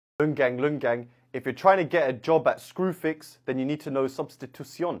Lung gang, if you're trying to get a job at Screwfix, then you need to know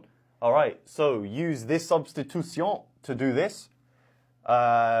Substitution. Alright, so use this Substitution to do this.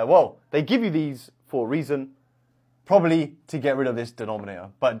 Well, they give you these for a reason, probably to get rid of this denominator.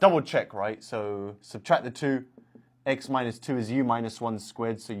 But double check, right? So subtract the 2, x minus 2 is u minus 1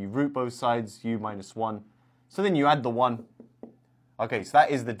 squared, so you root both sides, u minus 1. So then you add the 1. Okay, so that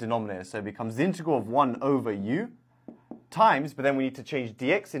is the denominator. So it becomes the integral of 1 over u times, but then we need to change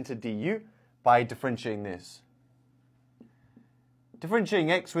dx into du by differentiating this.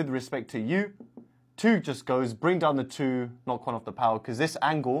 Differentiating x with respect to u, 2 just goes, bring down the 2, knock 1 off the power, because this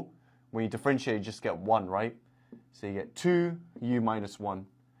angle, when you differentiate, you just get 1, right? So you get 2u minus 1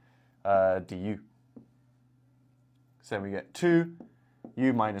 du. So we get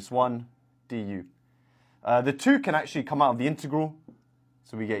 2u minus 1 du. The 2 can actually come out of the integral,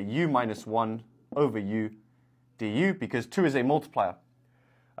 so we get u minus 1 over u du, because 2 is a multiplier.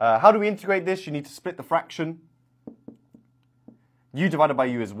 How do we integrate this? You need to split the fraction. U divided by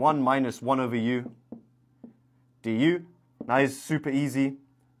u is 1 minus 1 over u du. Now it's super easy.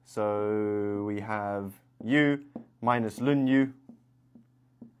 So we have u minus ln u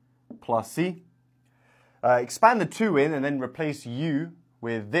plus c. Expand the 2 in and then replace u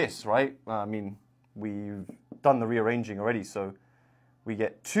with this, right? I mean, we've done the rearranging already, so we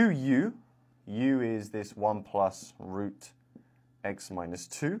get 2u. U is this 1 plus root x minus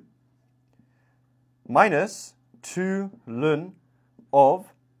 2 minus 2 ln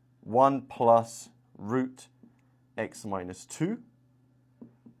of 1 plus root x minus 2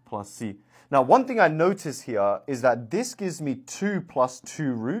 plus c. Now, one thing I notice here is that this gives me 2 plus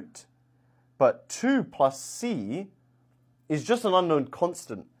 2 root, but 2 plus c is just an unknown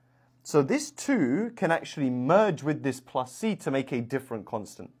constant. So this 2 can actually merge with this plus c to make a different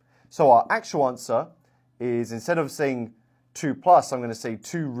constant. So our actual answer is, instead of saying 2 plus, I'm going to say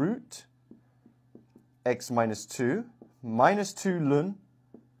 2 root x minus 2 minus 2 ln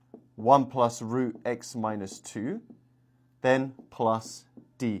 1 plus root x minus 2, then plus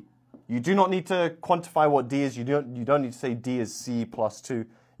d. You do not need to quantify what d is. You don't need to say d is c plus 2.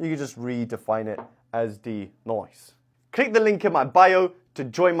 You can just redefine it as d. Nice. Click the link in my bio to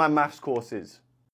join my maths courses.